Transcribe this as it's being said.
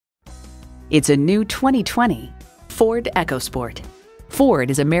It's a new 2020 Ford EcoSport. Ford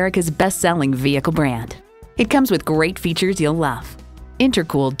is America's best-selling vehicle brand. It comes with great features you'll love.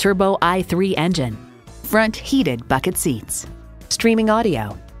 Intercooled turbo i3 engine, front heated bucket seats, streaming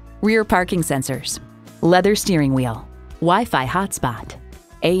audio, rear parking sensors, leather steering wheel, Wi-Fi hotspot,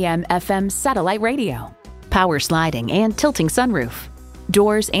 AM/FM satellite radio, power sliding and tilting sunroof,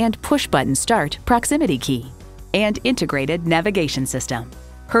 doors and push-button start proximity key, and integrated navigation system.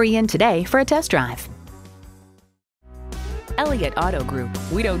 Hurry in today for a test drive. Elliott Auto Group.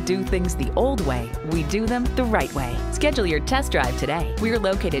 We don't do things the old way, we do them the right way. Schedule your test drive today. We're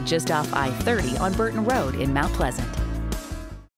located just off I-30 on Burton Road in Mount Pleasant.